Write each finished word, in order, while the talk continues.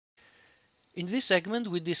In this segment,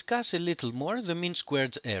 we discuss a little more the mean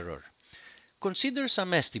squared error. Consider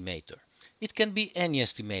some estimator. It can be any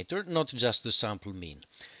estimator, not just the sample mean.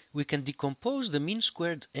 We can decompose the mean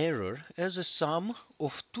squared error as a sum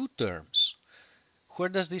of two terms. Where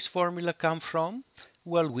does this formula come from?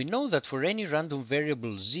 Well, we know that for any random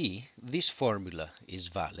variable z, this formula is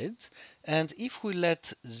valid, and if we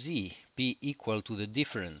let z be equal to the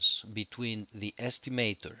difference between the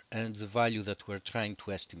estimator and the value that we're trying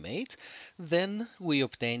to estimate, then we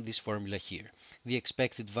obtain this formula here. The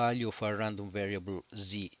expected value of our random variable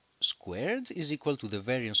z squared is equal to the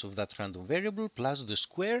variance of that random variable plus the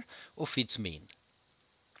square of its mean.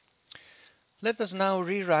 Let us now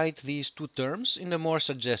rewrite these two terms in a more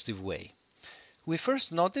suggestive way. We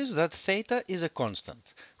first notice that theta is a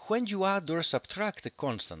constant. When you add or subtract a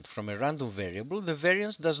constant from a random variable, the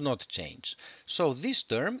variance does not change. So this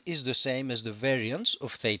term is the same as the variance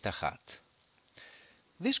of theta hat.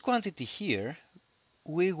 This quantity here,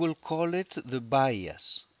 we will call it the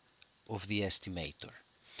bias of the estimator.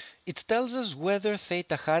 It tells us whether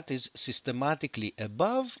theta hat is systematically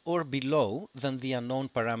above or below than the unknown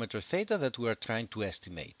parameter theta that we are trying to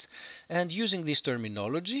estimate. And using this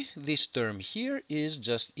terminology, this term here is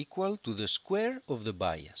just equal to the square of the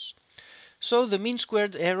bias. So the mean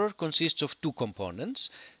squared error consists of two components,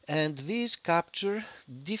 and these capture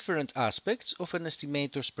different aspects of an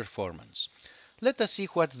estimator's performance. Let us see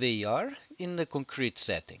what they are in a concrete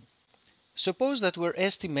setting. Suppose that we're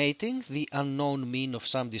estimating the unknown mean of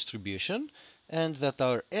some distribution and that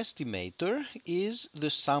our estimator is the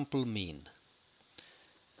sample mean.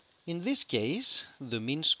 In this case, the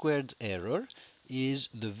mean squared error is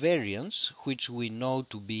the variance, which we know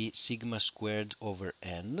to be sigma squared over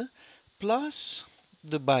n, plus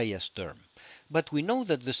the bias term. But we know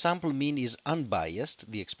that the sample mean is unbiased.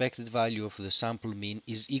 The expected value of the sample mean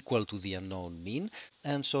is equal to the unknown mean,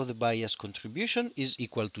 and so the bias contribution is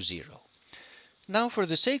equal to 0. Now, for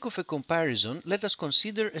the sake of a comparison, let us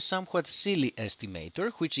consider a somewhat silly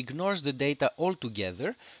estimator which ignores the data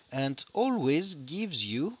altogether and always gives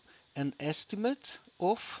you an estimate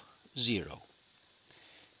of 0.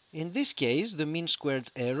 In this case, the mean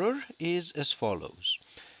squared error is as follows.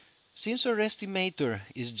 Since our estimator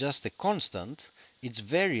is just a constant, its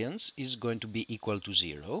variance is going to be equal to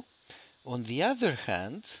 0. On the other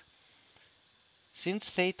hand, since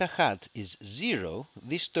theta hat is 0,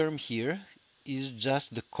 this term here is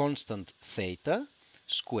just the constant theta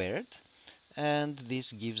squared, and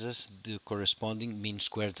this gives us the corresponding mean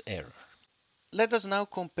squared error. Let us now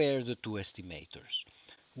compare the two estimators.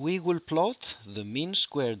 We will plot the mean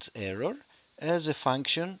squared error as a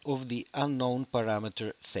function of the unknown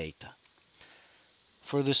parameter theta.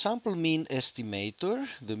 For the sample mean estimator,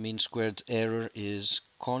 the mean squared error is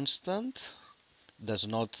constant, does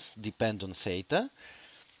not depend on theta,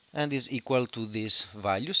 and is equal to this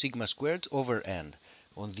value, sigma squared over n.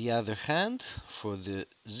 On the other hand, for the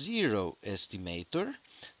 0 estimator,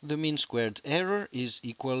 the mean squared error is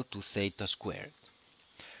equal to theta squared.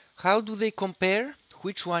 How do they compare?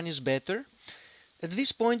 Which one is better? At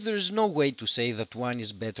this point, there is no way to say that one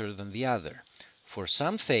is better than the other. For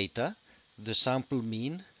some theta, the sample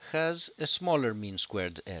mean has a smaller mean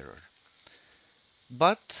squared error.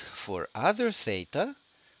 But for other theta,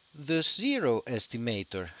 the 0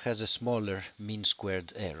 estimator has a smaller mean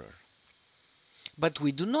squared error. But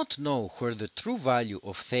we do not know where the true value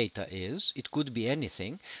of theta is. It could be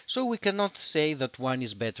anything, so we cannot say that one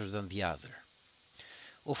is better than the other.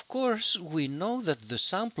 Of course, we know that the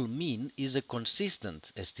sample mean is a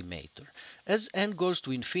consistent estimator. As n goes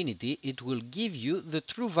to infinity, it will give you the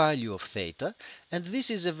true value of theta, and this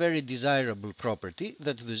is a very desirable property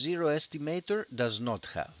that the 0 estimator does not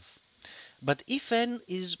have. But if n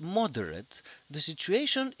is moderate, the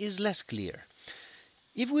situation is less clear.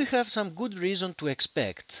 If we have some good reason to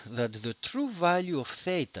expect that the true value of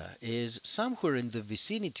theta is somewhere in the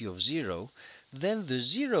vicinity of 0, then the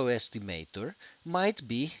 0 estimator might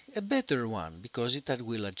be a better one because it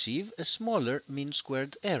will achieve a smaller mean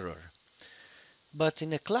squared error. But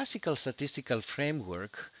in a classical statistical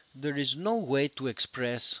framework, there is no way to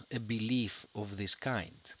express a belief of this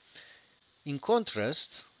kind. In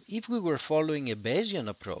contrast, if we were following a Bayesian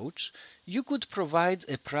approach, you could provide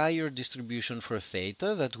a prior distribution for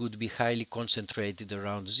theta that would be highly concentrated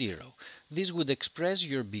around 0. This would express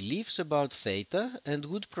your beliefs about theta and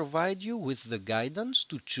would provide you with the guidance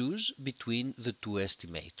to choose between the two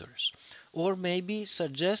estimators, or maybe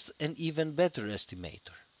suggest an even better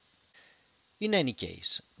estimator. In any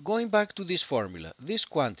case, going back to this formula, this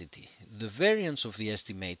quantity, the variance of the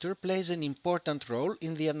estimator, plays an important role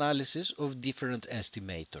in the analysis of different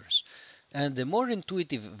estimators. And the more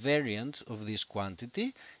intuitive variant of this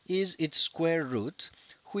quantity is its square root,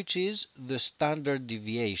 which is the standard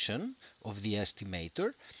deviation of the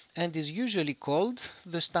estimator and is usually called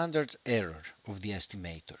the standard error of the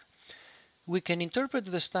estimator. We can interpret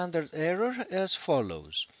the standard error as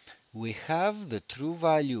follows. We have the true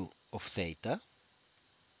value of theta.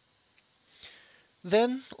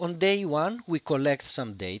 Then, on day 1, we collect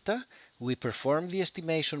some data, we perform the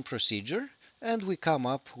estimation procedure, and we come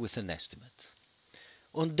up with an estimate.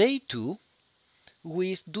 On day 2,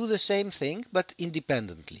 we do the same thing, but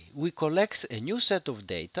independently. We collect a new set of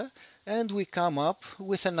data, and we come up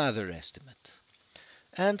with another estimate.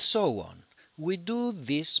 And so on. We do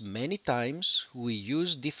this many times. We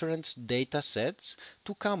use different data sets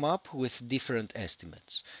to come up with different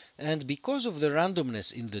estimates. And because of the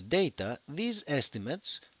randomness in the data, these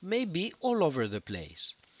estimates may be all over the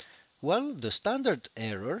place. Well, the standard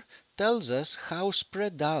error tells us how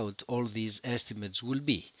spread out all these estimates will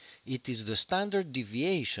be. It is the standard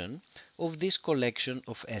deviation of this collection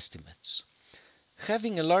of estimates.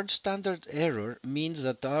 Having a large standard error means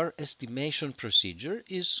that our estimation procedure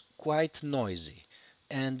is quite noisy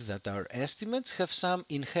and that our estimates have some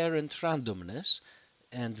inherent randomness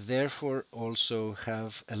and therefore also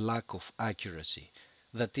have a lack of accuracy.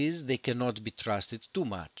 That is, they cannot be trusted too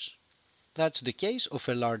much. That's the case of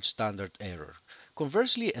a large standard error.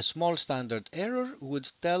 Conversely, a small standard error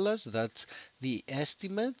would tell us that the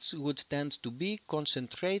estimates would tend to be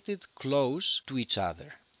concentrated close to each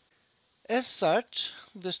other. As such,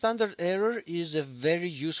 the standard error is a very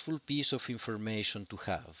useful piece of information to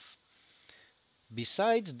have.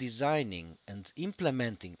 Besides designing and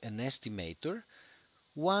implementing an estimator,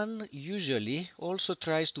 one usually also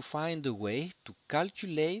tries to find a way to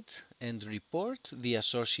calculate and report the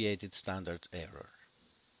associated standard error.